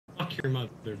your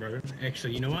mother, bro.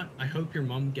 Actually, you know what? I hope your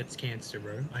mom gets cancer,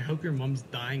 bro. I hope your mom's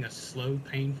dying a slow,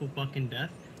 painful fucking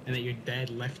death, and that your dad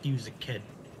left you as a kid.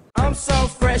 I'm so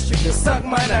fresh, you can suck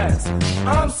my nuts.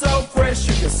 I'm so fresh,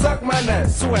 you can suck my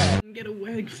nuts. Swag. Get a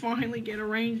wig, finally get a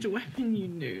ranged weapon, you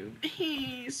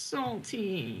noob.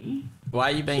 Salty.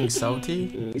 Why are you being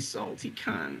salty? Salty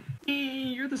cunt.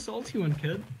 You're the salty one,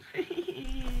 kid.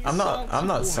 I'm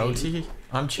not salty.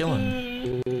 I'm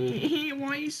chilling. Why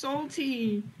are you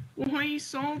salty? Why are you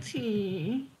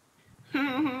salty?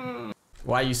 Why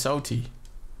are you salty?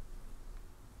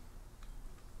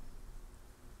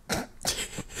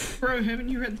 Bro, haven't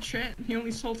you read the chat? The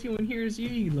only salty one here is you,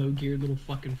 you low-geared little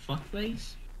fucking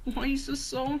fuckface. Why are you so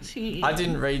salty? I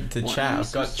didn't read the chat.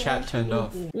 I've got chat turned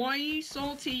off. Why are you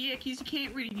salty? Yeah, because you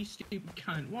can't read, you stupid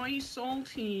cunt. Why are you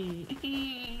salty?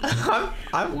 Why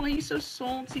are you so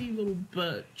salty, little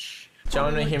bitch? Do you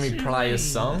want to hear me play a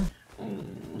song?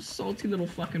 Oh, salty little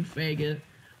fucking faggot.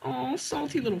 Oh,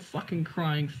 salty little fucking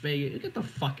crying faggot. Get the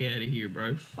fuck out of here,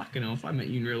 bro. Fucking hell, if I met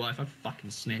you in real life, I'd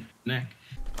fucking snap your neck.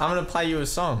 I'm gonna play you a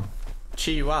song.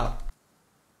 Cheer you up.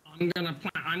 I'm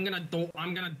gonna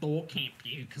door camp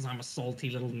you because I'm a salty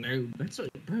little noob. That's what,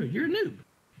 bro, you're a noob.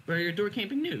 Bro, you're a door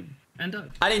camping noob. And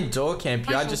I didn't door camp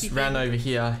you. I just ran over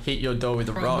here, hit your door with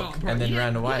a rock, and then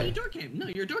ran away. You door camp. No,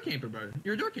 you're a door camper, bro.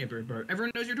 You're a door camper, bro.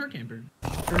 Everyone knows you're a door camper.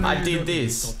 I did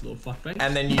this,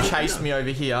 and then you chased me over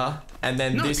here, and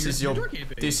then this is your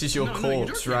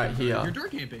corpse right here. You're door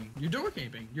camping. You're door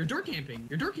camping. You're door camping.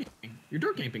 You're door camping. You're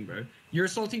door camping, bro. You're a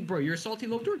salty, bro. You're a salty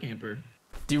little door camper.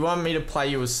 Do you want me to play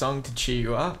you a song to cheer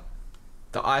you up?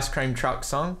 The ice cream truck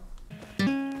song?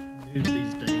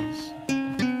 These days.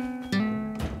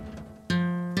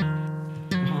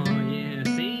 Oh yeah,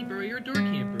 see, bro, you're a door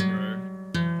camper, bro.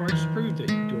 Or I just proved that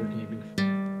you're door camping.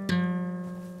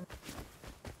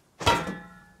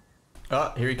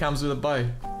 Oh, here he comes with a bow.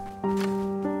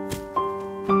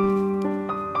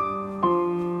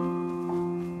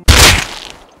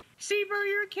 See, bro,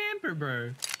 you're a camper,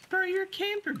 bro. Bro, you're a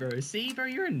camper, bro. See, bro,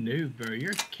 you're a noob, bro.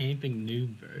 You're a camping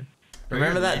noob, bro.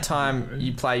 Remember that time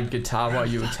you played guitar while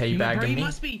you were teabagging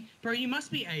me? Bro, you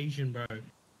must be Asian, bro.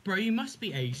 Bro, you must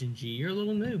be Asian, G. You're a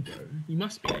little noob, bro. You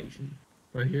must be Asian.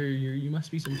 Bro, you must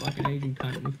be some fucking Asian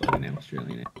cunt in fucking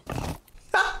Australia now.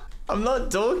 I'm not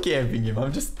door camping him.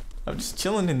 I'm just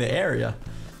chilling in the area.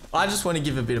 I just want to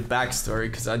give a bit of backstory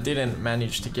because I didn't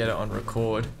manage to get it on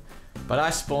record. But I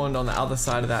spawned on the other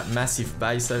side of that massive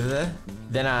base over there.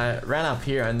 Then I ran up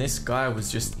here and this guy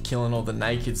was just killing all the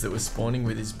nakeds that were spawning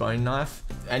with his bone knife.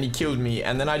 And he killed me,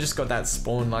 and then I just got that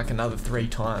spawn like another 3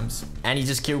 times. And he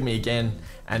just killed me again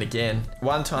and again.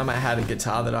 One time I had a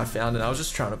guitar that I found and I was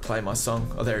just trying to play my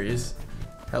song. Oh, there he is.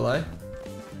 Hello?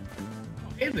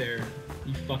 Hey there,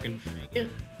 you fucking faggot.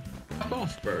 Fuck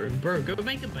off, bro. Bro, go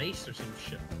make a base or some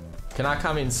shit. Can I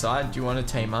come inside? Do you want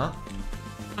to team up?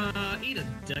 Eat a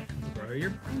dick, bro. You're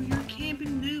a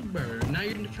camping noob, bro. Now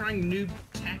you're trying noob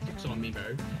tactics on me,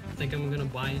 bro. Think I'm gonna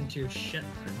buy into your shit,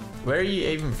 bro. Where are you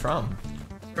even from?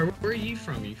 Bro, where are you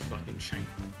from, you fucking shank?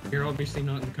 You're obviously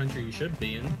not in the country you should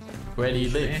be in. Where do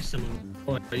you live? Ask someone.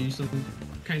 Oh, are you some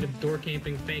kind of door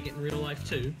camping faggot in real life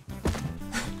too?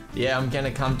 Yeah, I'm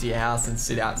gonna come to your house and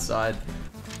sit outside.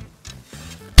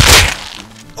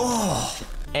 Oh!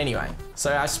 Anyway,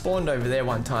 so I spawned over there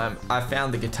one time, I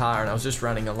found the guitar and I was just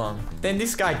running along. Then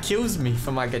this guy kills me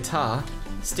for my guitar,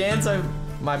 stands over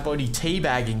my body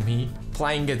teabagging me,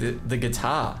 playing the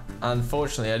guitar.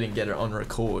 Unfortunately, I didn't get it on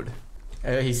record.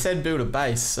 He said build a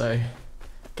base, so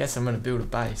guess I'm gonna build a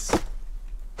base.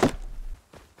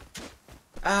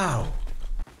 Ow!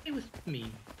 Play with me.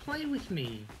 Play with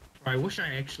me. Bro, I wish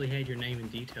I actually had your name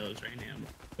and details right now.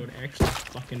 I would actually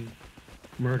fucking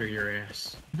murder your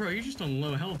ass. Bro, you're just on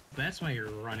low health. That's why you're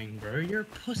running, bro. You're a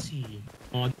pussy.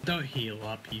 Oh, don't heal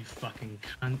up, you fucking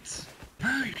cunt.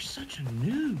 Bro, you're such a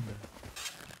noob.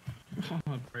 Oh,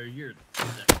 bro, you're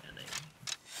pathetic.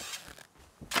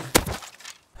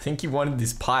 I think you wanted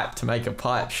this pipe to make a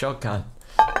pipe shotgun.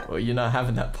 Well, you're not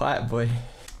having that pipe, boy.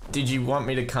 Did you want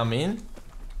me to come in?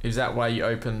 Is that why you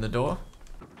opened the door?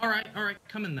 Alright,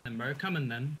 come in then, bro. Come in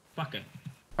then. Fuck it.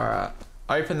 Alright,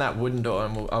 open that wooden door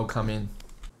and I'll come in.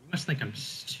 You must think I'm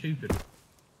stupid.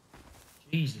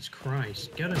 Jesus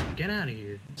Christ. Get out of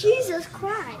here. Jesus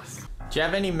Christ. Do you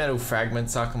have any metal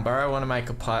fragments I can borrow? I want to make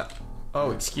a pipe.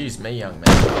 Oh, excuse me, young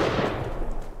man.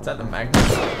 Is that the magnet?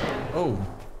 Oh.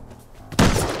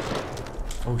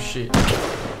 Oh, shit.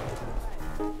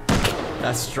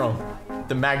 That's strong.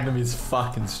 The magnum is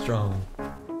fucking strong.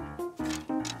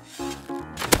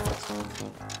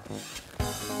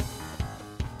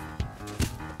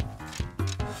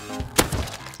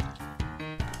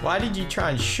 Why did you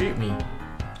try and shoot me?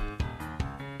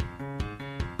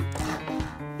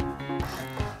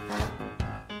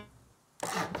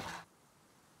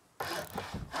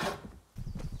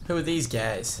 Who are these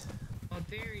guys? Oh,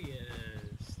 there he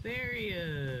is. There he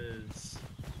is.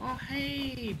 Oh,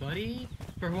 hey, buddy.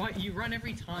 For what? You run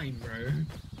every time, bro.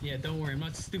 Yeah, don't worry. I'm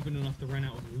not stupid enough to run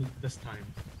out of loot this time.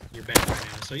 You're bad right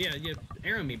now. So yeah,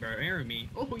 arrow me, bro. Arrow me.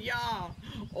 Oh, yeah.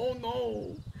 Oh,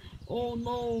 no. Oh,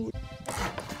 no.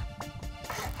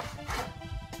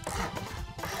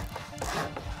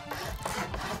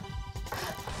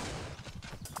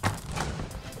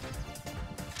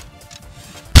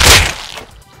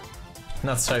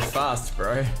 Not so fast,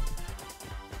 bro.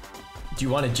 Do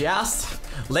you want to joust?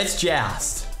 Let's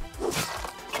joust.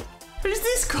 Who's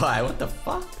this guy? What the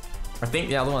fuck? I think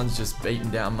the other one's just beating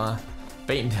down my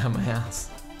house.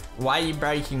 Why are you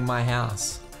breaking my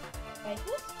house?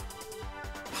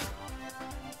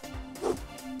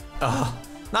 Oh,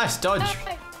 nice dodge.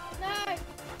 No, I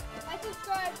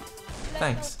subscribed.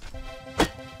 Thanks.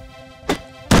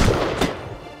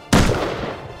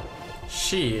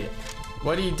 Shit.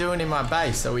 What are you doing in my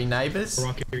base? Are we neighbors?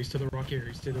 Rock areas to the rock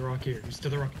areas to the rock areas to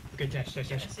the rock. Okay, dash.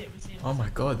 Oh my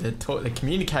god, they're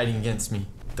communicating against me.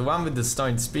 The one with the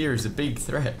stone spear is a big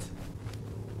threat.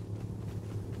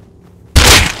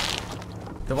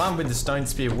 The one with the stone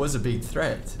spear was a big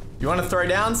threat. You want to throw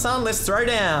down, son? Let's throw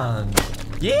down.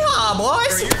 Yeah,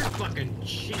 boys. Bro, you're fucking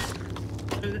shit.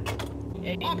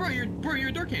 Oh, bro, you're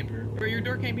a door camper. Bro, you're a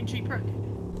door camping cheap prick.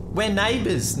 We're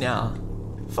neighbors now.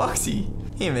 Foxy,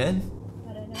 here, man.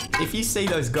 I don't know. If you see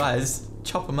those guys,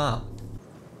 chop them up.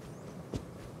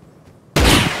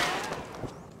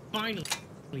 Finally.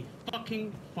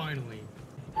 Fucking finally.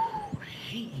 I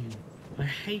hate you. I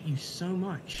hate you so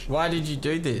much. Why did you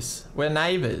do this? We're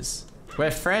neighbors.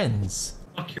 We're friends.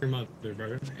 Fuck your mother,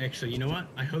 bro. Actually, you know what?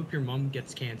 I hope your mom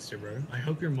gets cancer, bro. I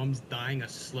hope your mom's dying a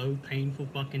slow, painful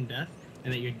fucking death,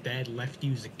 and that your dad left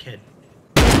you as a kid.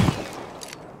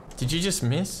 Did you just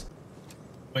miss?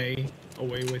 Away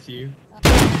with you.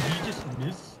 Did you just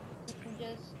miss?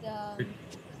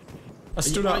 I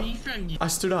stood up. I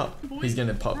stood up. He's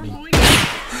gonna pop me. I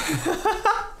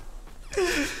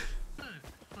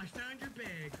found your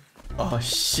bag. Oh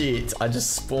shit, I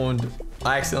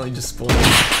accidentally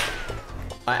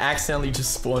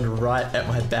just spawned right at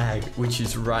my bag, which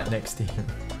is right next to him.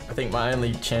 I think my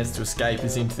only chance to escape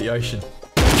is into the ocean.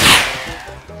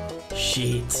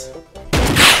 Shit.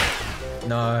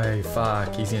 No,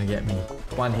 fuck, he's gonna get me.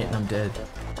 One hit and I'm dead.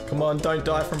 Come on, don't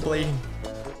die from bleeding.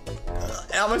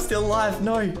 Am I still alive?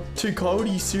 No. Too cold? Are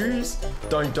you serious?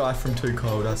 Don't die from too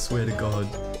cold, I swear to God.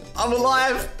 I'm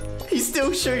alive! He's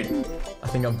still shooting. I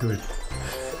think I'm good.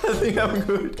 I think I'm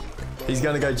good. He's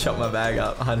gonna go chop my bag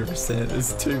up, 100%.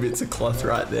 There's 2 bits of cloth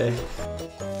right there.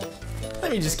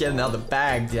 Let me just get another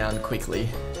bag down quickly.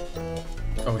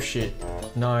 Oh shit.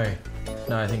 No.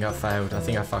 No, I think I failed. I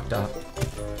think I fucked up.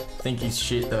 I think he's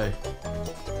shit though.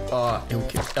 Oh, he'll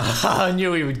kill. I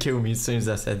knew he would kill me as soon as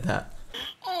I said that.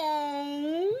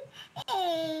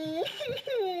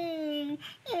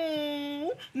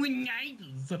 We're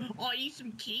neighbors. I eat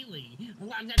some kiwi.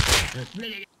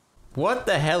 What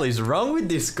the hell is wrong with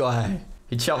this guy?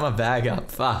 He chopped my bag up.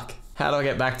 Fuck. How do I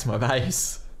get back to my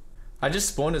base? I just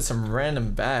spawned at some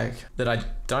random bag that I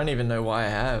don't even know why I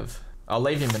have. I'll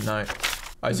leave him a note.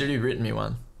 Oh, he's already written me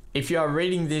one. If you are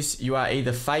reading this, you are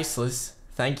either faceless,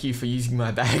 thank you for using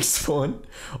my bag spawn,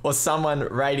 or someone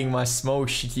raiding my small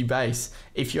shitty base.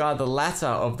 If you are the latter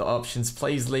of the options,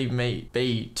 please leave me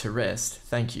be to rest.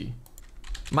 Thank you.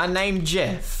 My name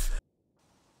Jeff.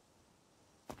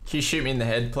 Can you shoot me in the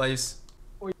head, please?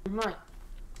 Oi, mate.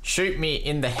 Shoot me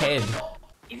in the head.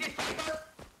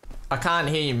 I can't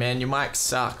hear you, man. Your mic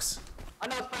sucks. I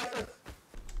know it's faceless.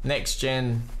 Next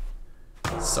gen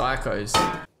psychos.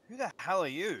 Who the hell are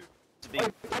you? To be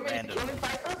random.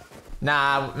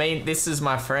 Nah, this is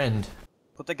my friend.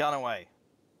 Put the gun away.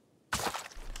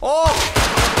 Oh!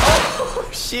 Oh,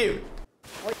 shit.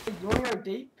 Wait, you wanna go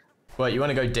deep? What, you want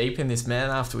to go deep in this man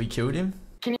after we killed him?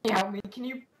 Can you help me? Can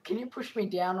you push me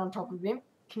down on top of him?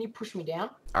 Can you push me down?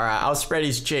 Alright, I'll spread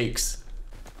his cheeks.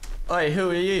 Oi, who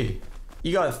are you?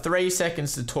 You got 3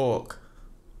 seconds to talk,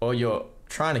 or you're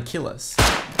trying to kill us.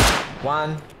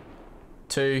 1,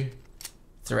 2,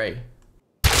 3.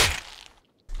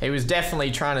 He was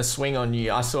definitely trying to swing on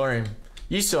you. I saw him.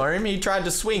 You saw him? He tried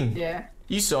to swing. Yeah.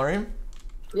 You saw him?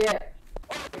 Yeah.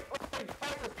 Faceless,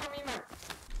 come here, mate.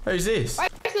 Who's this?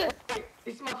 Faceless!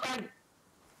 This is my friend.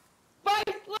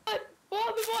 Faceless! For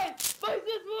the boys! Faceless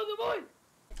for the boys!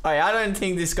 Hey, I don't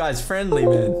think this guy's friendly,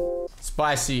 man.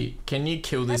 Spicy, can you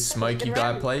kill this smoky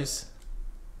guy, please?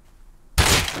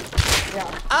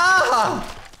 Yeah.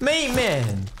 Ah! Meat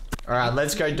man! Alright,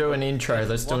 let's go do an intro.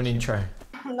 Let's do an intro.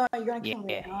 No, you're gonna kill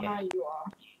me. I know you are.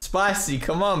 Spicy,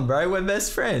 come on, bro. We're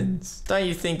best friends. Don't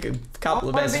you think a couple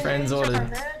of best friends ought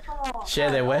to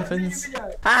share their weapons?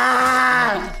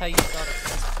 Ah! How you started.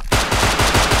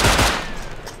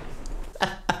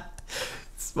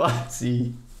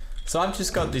 Spicy. So I've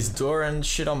just got this door and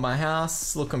shit on my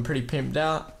house, looking pretty pimped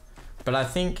out. But I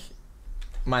think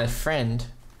my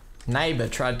neighbor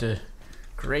tried to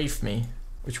grief me,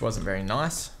 which wasn't very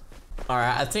nice.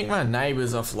 Alright, I think my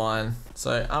neighbor's offline,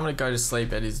 so I'm gonna go to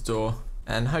sleep at his door,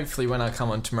 and hopefully when I come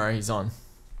on tomorrow he's on.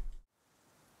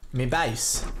 Me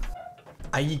base.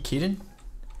 Are you kidding?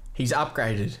 He's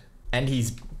upgraded, and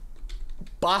he's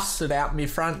busted out my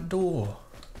front door.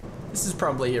 This is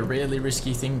probably a really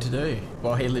risky thing to do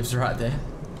while he lives right there.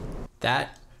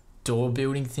 That door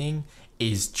building thing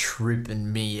is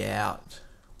tripping me out.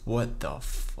 What the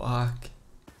fuck?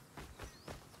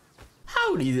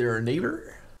 Howdy there,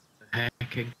 neighbor.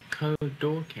 Heck, a code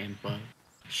door camper.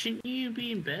 Shouldn't you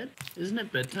be in bed? Isn't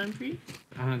it bedtime for you?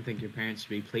 I don't think your parents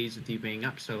would be pleased with you being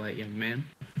up so late, young man.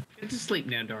 Get to sleep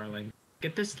now, darling.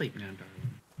 Get to sleep now,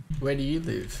 darling. Where do you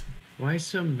live? Why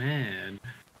so mad?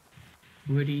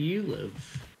 Where do you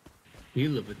live? You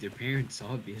live with your parents,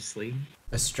 obviously.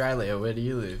 Australia, where do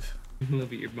you live? You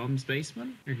live at your mum's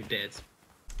basement or your dad's?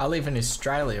 I live in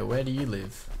Australia, where do you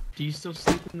live? Do you still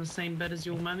sleep in the same bed as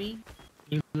your mummy?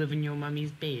 You live in your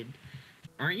mummy's bed.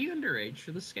 Aren't you underage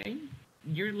for this game?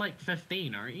 You're like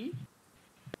 15, aren't you?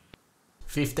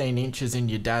 15 inches in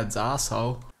your dad's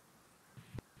asshole.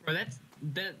 Bro,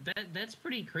 that's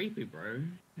pretty creepy, bro.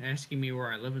 Asking me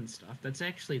where I live and stuff. That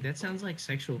sounds like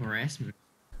sexual harassment.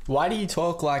 Why do you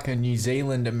talk like a New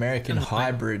Zealand American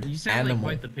hybrid You sound animal?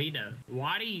 like quite the pedo.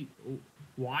 Why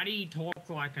do you talk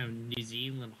like a New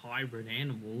Zealand hybrid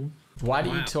animal? Why do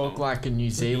you talk like a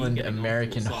New Zealand getting all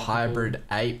American philosophical? hybrid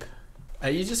ape? Are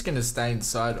you just gonna stay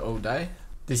inside all day?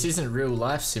 This isn't real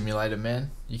life simulator, man.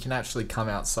 You can actually come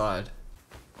outside.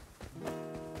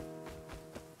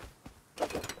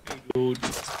 Good.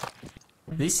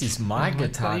 This is my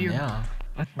guitar now.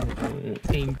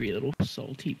 Angry little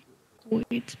salty boy,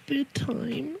 it's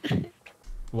bedtime.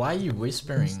 Why are you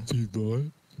whispering? See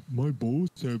that? My balls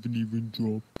haven't even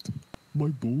dropped. My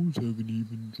balls haven't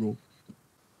even dropped.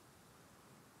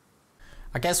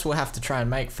 I guess we'll have to try and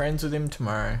make friends with him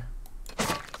tomorrow.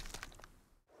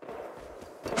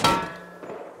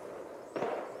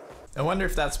 I wonder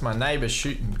if that's my neighbor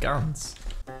shooting guns.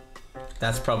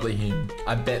 That's probably him.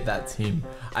 I bet that's him.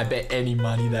 I bet any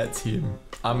money that's him.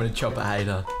 I'm gonna chop a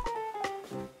hater.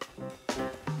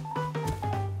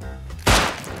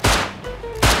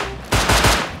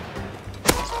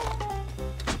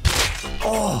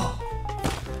 Oh!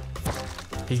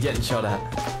 He's getting shot at.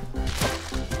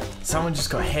 Someone just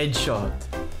got headshot.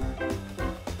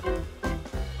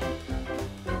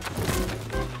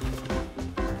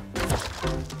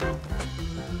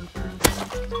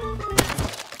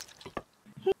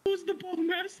 Who's the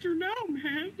ballmaster now,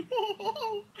 man?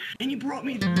 And you brought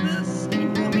me this. And you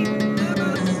brought me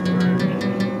this.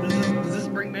 Does this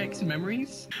bring back some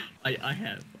memories? I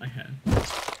have.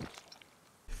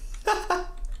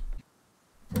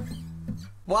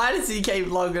 Why does he keep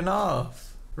logging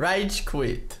off? Rage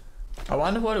quit. I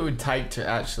wonder what it would take to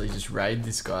actually just raid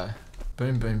this guy.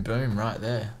 Boom, boom, boom, right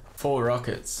there. 4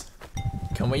 rockets.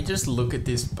 Can we just look at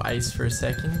this base for a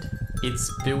second?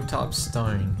 It's built up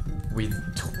stone with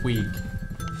twig.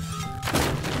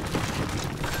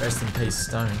 Rest in peace,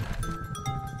 stone.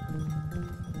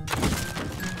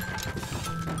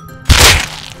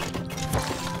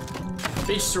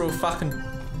 Bitch threw a fucking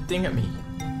thing at me.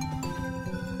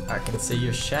 I can see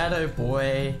your shadow,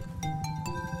 boy.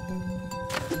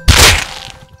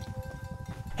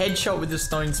 Headshot with a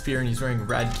stone spear and he's wearing a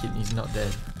rad kit and he's not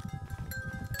dead.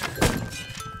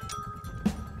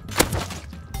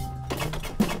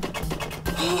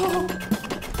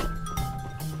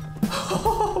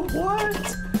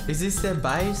 What? Is this their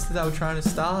base that they were trying to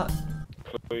start?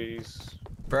 Please.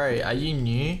 Bro, are you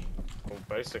new? Well,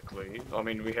 basically, I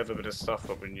mean, we have a bit of stuff,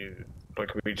 but we're new.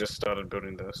 Like, we just started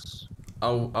building this.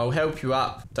 I'll help you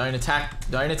up. Don't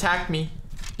attack me.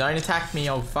 Don't attack me,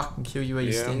 I'll fucking kill you where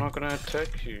you Yeah, stand. I'm not gonna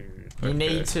attack you. You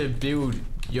need to build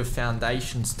your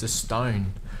foundations to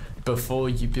stone before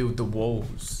you build the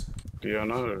walls. Yeah, I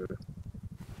know.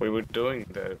 We were doing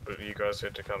that, but you guys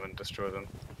had to come and destroy them.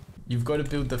 You've got to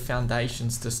build the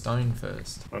foundations to stone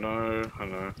first. I know.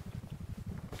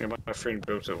 Yeah, my friend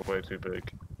built it way too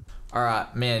big.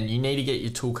 Alright, man, you need to get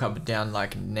your tool cupboard down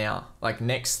like now. Like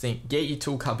next thing, get your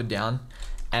tool cupboard down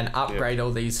and upgrade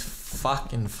all these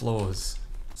fucking floors.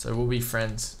 So we'll be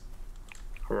friends.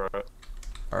 Alright.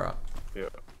 Alright. Yeah.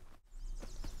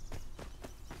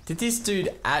 Did this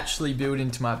dude actually build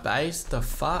into my base? The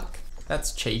fuck?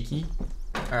 That's cheeky.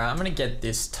 Alright, I'm gonna get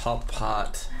this top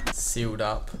part sealed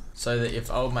up so that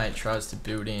if old mate tries to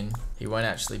build in, he won't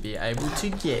actually be able to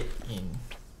get in.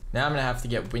 Now I'm gonna have to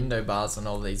get window bars on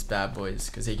all these bad boys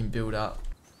because he can build up.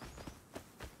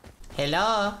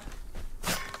 Hello?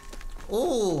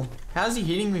 Ooh, how's he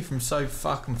hitting me from so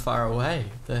fucking far away?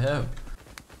 The hell?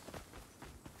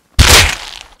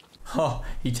 Oh,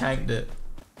 he tanked it.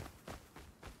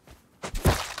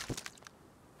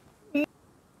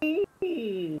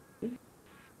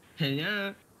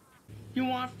 Hello? You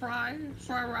want fried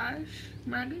rice,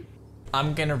 Maggie?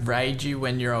 I'm gonna raid you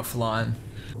when you're offline.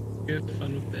 Good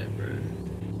fun with that, bro.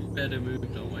 You better move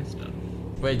all my stuff.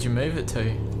 Where'd you move it to?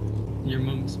 Your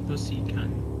mum's pussy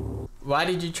cunt. Why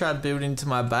did you try to build into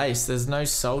my base? There's no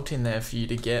salt in there for you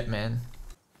to get, man.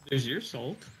 There's your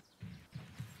salt.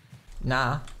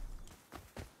 Nah.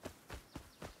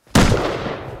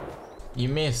 You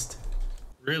missed.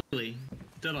 Really?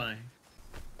 Did I?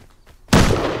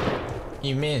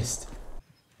 You missed.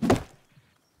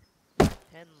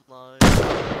 Hello.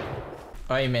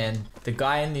 Oi man, the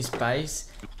guy in this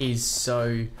base is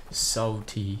so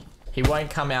salty. He won't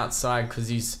come outside because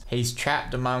he's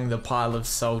trapped among the pile of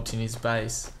salt in his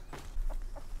base.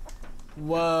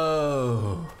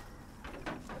 Whoa.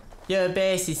 Your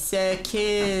base is so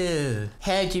cool.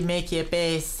 How'd you make your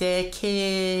base so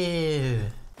cool?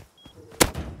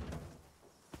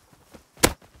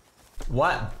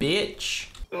 What, bitch?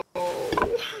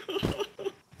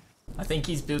 I think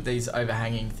he's built these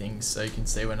overhanging things so you can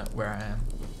see where I am.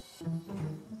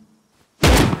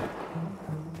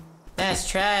 Nice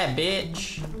try,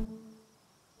 bitch.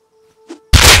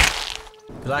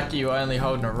 Lucky you're only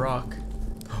holding a rock.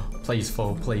 Please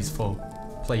fall, please fall.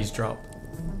 Please drop.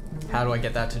 How do I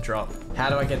get that to drop? How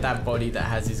do I get that body that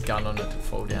has his gun on it to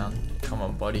fall down? Come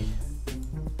on, body.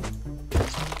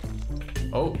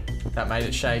 Oh, that made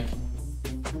it shake.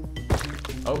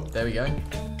 Oh, there we go.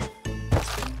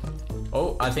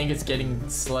 Oh, I think it's getting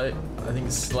slow. I think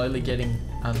it's slowly getting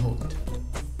unhooked.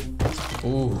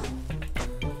 Ooh.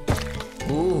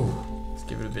 Ooh. Let's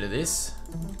give it a bit of this.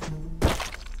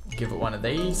 Give it one of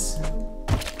these.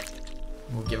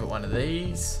 We'll give it one of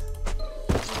these.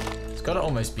 It's got to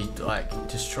almost be like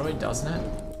destroyed, doesn't it?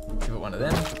 Give it one of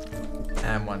them.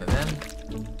 And one of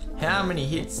them. How many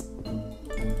hits?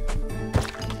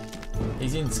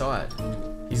 He's inside.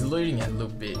 He's looting it, little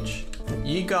bitch.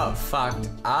 You got fucked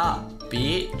up,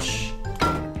 bitch.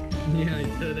 Yeah, I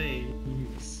did, you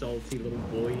salty little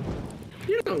boy.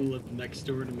 You don't live next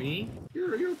door to me.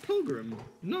 You're a pilgrim.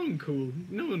 No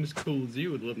one as cool as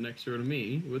you would live next door to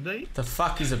me, would they? The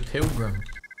fuck is a pilgrim?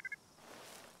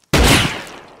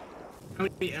 How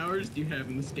many hours do you have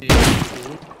in this game?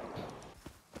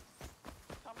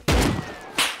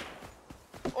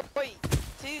 Oh wait,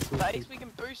 see this base? We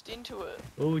can boost into it.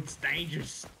 Oh, it's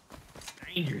dangerous. It's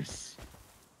dangerous.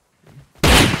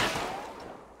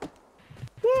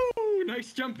 Woo!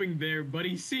 Nice jumping there,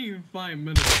 buddy. See you in 5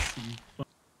 minutes.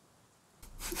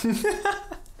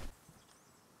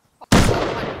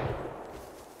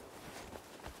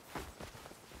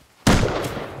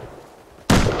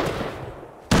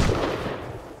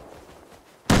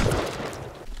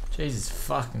 Jesus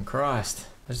fucking Christ.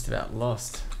 I just about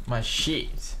lost my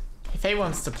shit. If he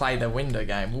wants to play the window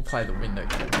game, we'll play the window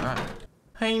game, right?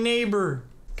 Hey neighbor,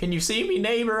 can you see me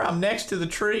neighbor? I'm next to the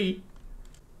tree.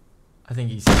 I think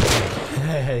he's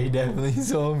he definitely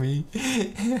saw me.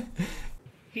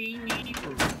 Hey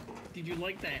neighbor, did you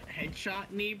like that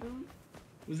headshot, neighbor?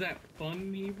 Was that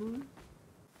fun, neighbor?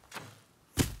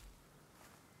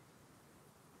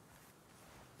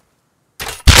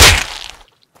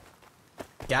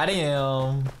 Got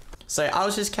him. So I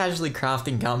was just casually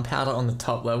crafting gunpowder on the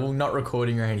top level, not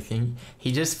recording or anything.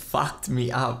 He just fucked me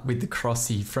up with the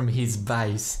crossy from his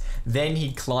base. Then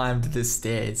he climbed the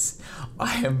stairs.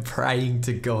 I am praying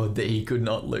to God that he could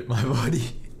not loot my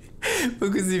body.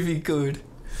 Because if he could,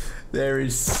 there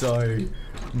is so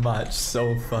much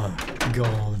sulfur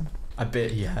gone. I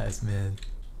bet he has, man.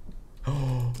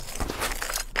 Oh.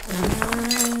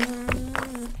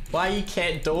 Why you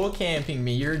can't door camping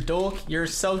me? You're a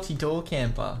salty door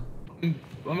camper.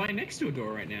 Am I next to a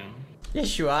door right now?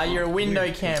 Yes you are, you're a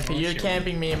window camper. You're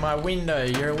camping me in my window.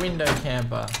 You're a window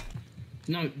camper.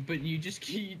 No, but you just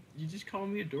call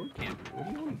me a door camper. What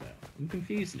are you on about? I'm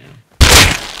confused now.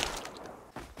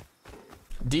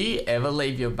 Do you ever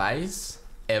leave your base?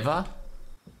 Ever?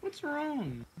 What's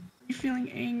wrong? Are you feeling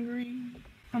angry?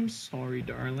 I'm sorry,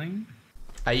 darling.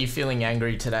 Are you feeling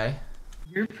angry today?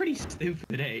 You're pretty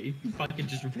stupid, eh? Fucking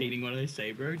just repeating what I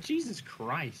say, bro. Jesus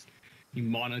Christ. You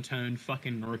monotone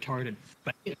fucking retarded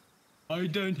f***. I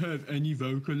don't have any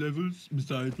vocal levels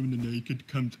aside from the naked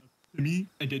cunt. me,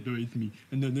 identifies me,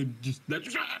 and then I'm just like.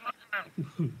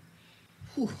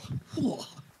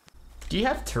 Do you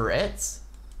have Tourette's?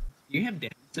 You have Down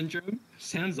syndrome?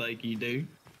 Sounds like you do.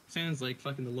 Sounds like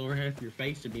fucking the lower half of your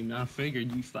face would be not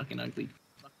figured, you fucking ugly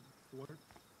fucking twerp.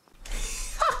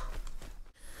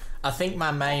 I think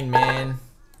my main man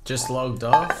just logged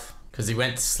off because he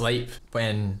went to sleep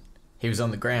when he was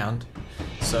on the ground.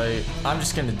 So I'm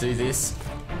just gonna do this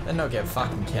and not get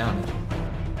fucking counted.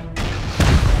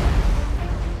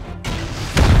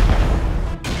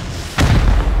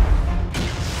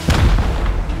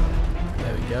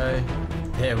 There we go.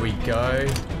 There we go.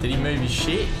 Did he move his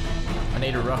shit? I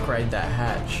need to rock raid that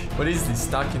hatch. What is this,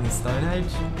 stuck in the Stone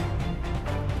Age?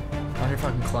 I wonder if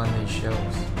I can climb these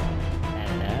shelves.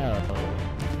 Hello.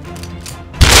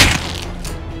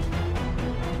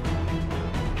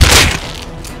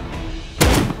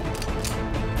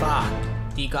 Fuck.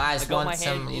 Do you guys I got my want some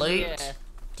hand in the loot? air.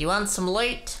 Do you want some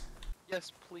loot?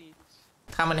 Yes, please.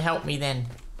 Come and help me then.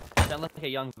 Sound like a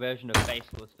young version of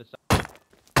Faceless for some.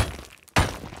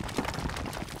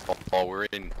 Oh, we're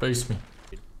in. Boost me.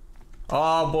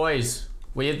 Oh, boys.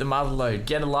 We hit the mother load.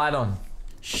 Get a light on.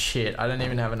 Shit, I don't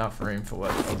even have enough room for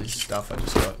what all this stuff I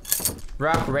just got.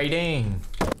 Rock raiding.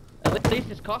 At least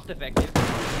it's cost effective.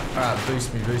 Alright,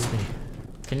 boost me, boost me.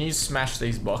 Can you smash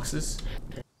these boxes?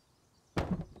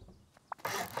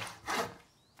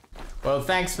 Well,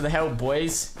 thanks for the help,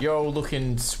 boys. You're all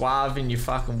looking suave in your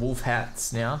fucking wolf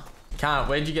hats now. Can't.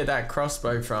 Where'd you get that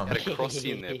crossbow from? Had a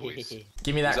crossy in there, boys.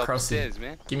 Give me that He's crossy. upstairs,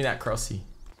 man. Give me that crossy.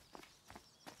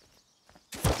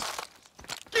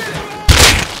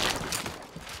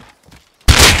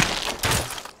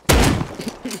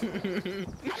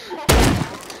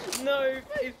 No,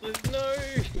 Faceless, no!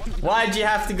 Why'd you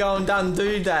have to go and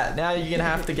undo that? Now you're gonna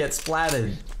have to get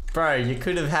splattered. Bro, you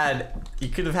could have had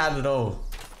it all.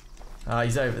 Oh,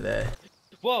 he's over there.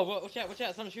 Whoa, watch out,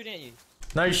 someone's shooting at you.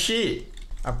 No shit.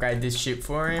 Upgrade this ship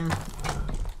for him.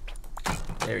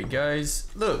 There he goes.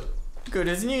 Look, good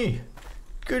as new.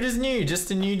 Good as new, just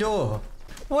a new door.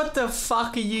 What the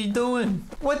fuck are you doing?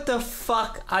 What the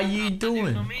fuck are you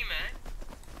doing? Not me, man.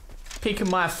 Picking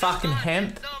my fucking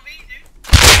hemp, It's not me,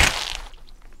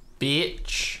 dude.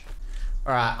 bitch.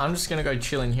 Alright, I'm just gonna go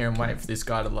chill in here and wait for this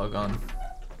guy to log on.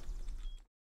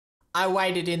 I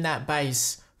waited in that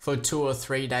base for 2 or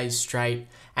 3 days straight,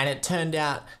 and it turned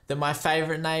out that my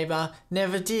favourite neighbour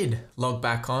never did log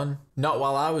back on. Not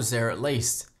while I was there, at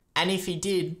least. And if he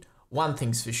did, one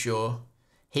thing's for sure.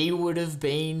 He would have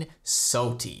been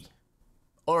salty.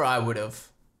 Or I would have.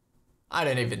 I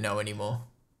don't even know anymore.